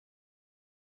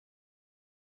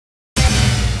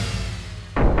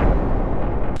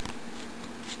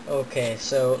Okay,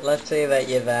 so let's say that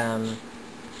you've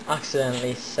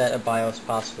accidentally set a BIOS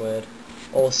password,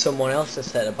 or someone else has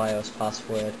set a BIOS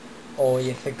password, or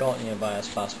you've forgotten your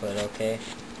BIOS password, okay?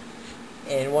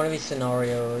 In one of these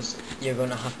scenarios, you're going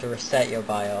to have to reset your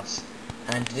BIOS,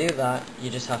 and to do that, you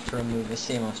just have to remove the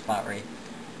CMOS battery.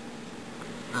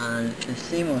 And the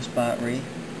CMOS battery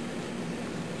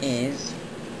is,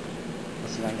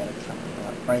 let's see if I can get a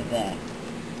camera right there.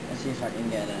 Let's see if I can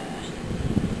get a...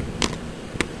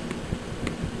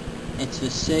 It's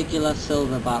the circular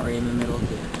silver battery in the middle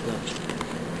here, look.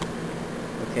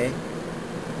 Okay?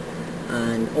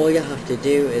 And all you have to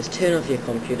do is turn off your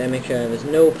computer, make sure there's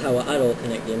no power at all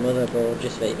connected to your motherboard,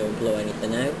 just so you don't blow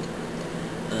anything out.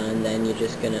 And then you're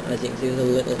just gonna, as you can see there's a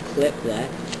little clip there,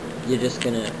 you're just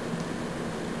gonna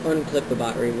unclip the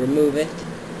battery, remove it,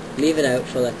 leave it out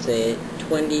for let's say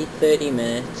 20-30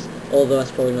 minutes, although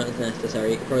that's probably not as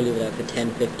necessary. You could probably leave it out for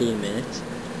 10-15 minutes,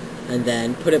 and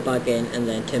then put it back in, and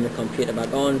then turn the computer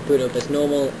back on, boot up as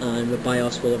normal, and the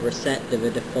BIOS will have reset to the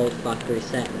default factory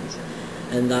settings,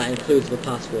 and that includes the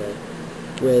password.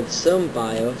 With some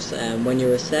BIOS, when you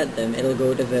reset them, it'll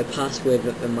go to the password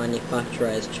that the manufacturer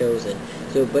has chosen.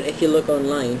 So, but if you look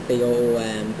online for your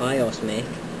BIOS make,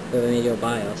 whoever made your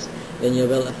BIOS, then you'll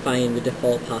be able to find the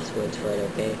default passwords for it,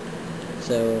 okay?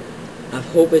 So, I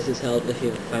hope this has helped if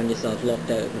you've found yourself locked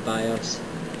out of the BIOS.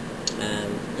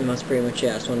 And that's pretty much it.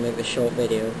 I just want to make a short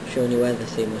video showing you where the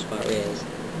CMOS battery is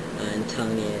and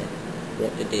telling you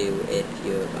what to do if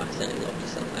you've accidentally locked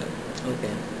yourself out.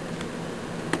 Okay.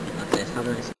 That's it. Have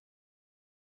a nice